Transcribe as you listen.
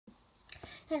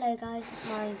Hello guys,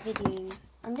 my video,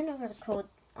 I'm gonna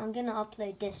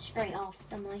upload this straight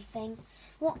after my thing.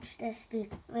 Watch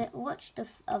the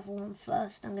other one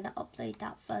first. I'm gonna upload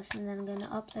that first and then I'm gonna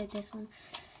upload this one.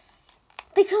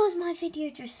 Because my video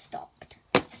just stopped.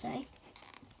 So,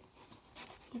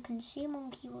 you can see I'm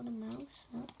on keyboard and mouse.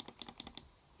 Look.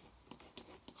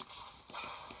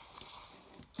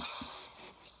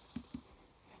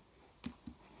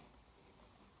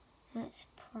 Let's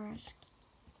press.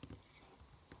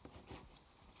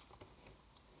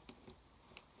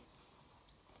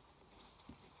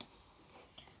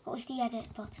 What's the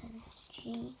edit button?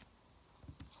 G.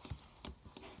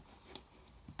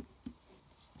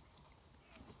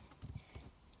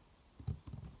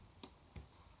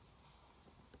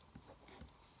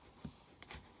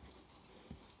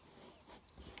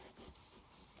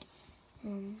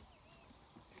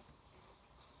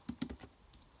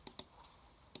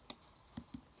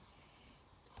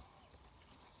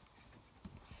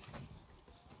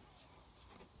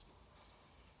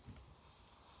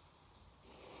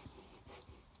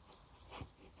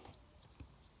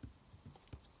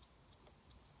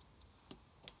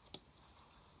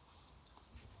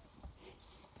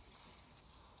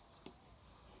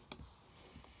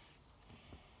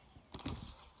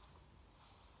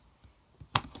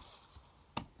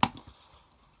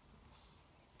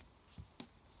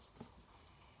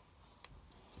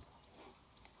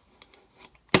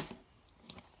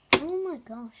 Oh my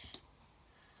gosh.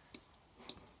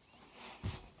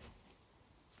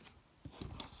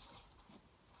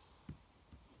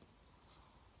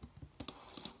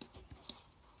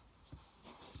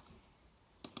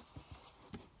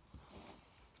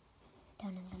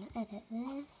 Then I'm gonna edit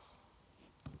this.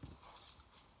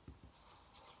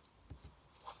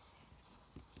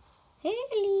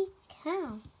 Holy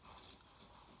cow.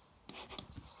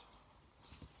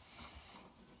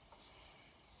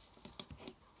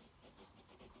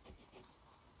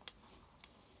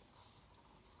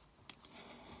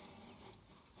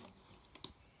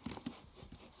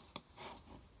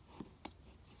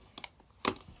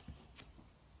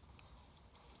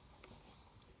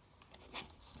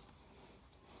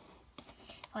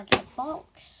 If I get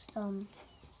boxed,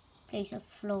 place a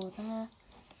floor there.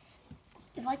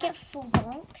 If I get full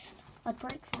boxed, I'd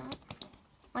break that.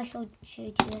 I showed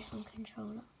you this on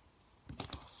controller.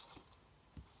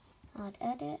 I'd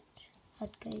edit.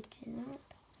 I'd go to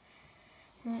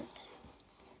that.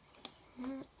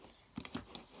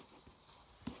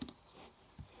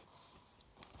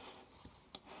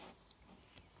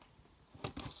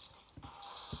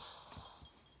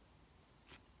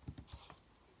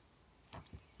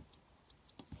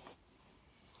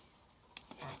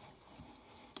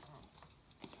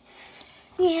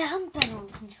 Yeah, I'm better on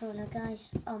controller,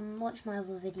 guys. Watch my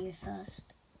other video first.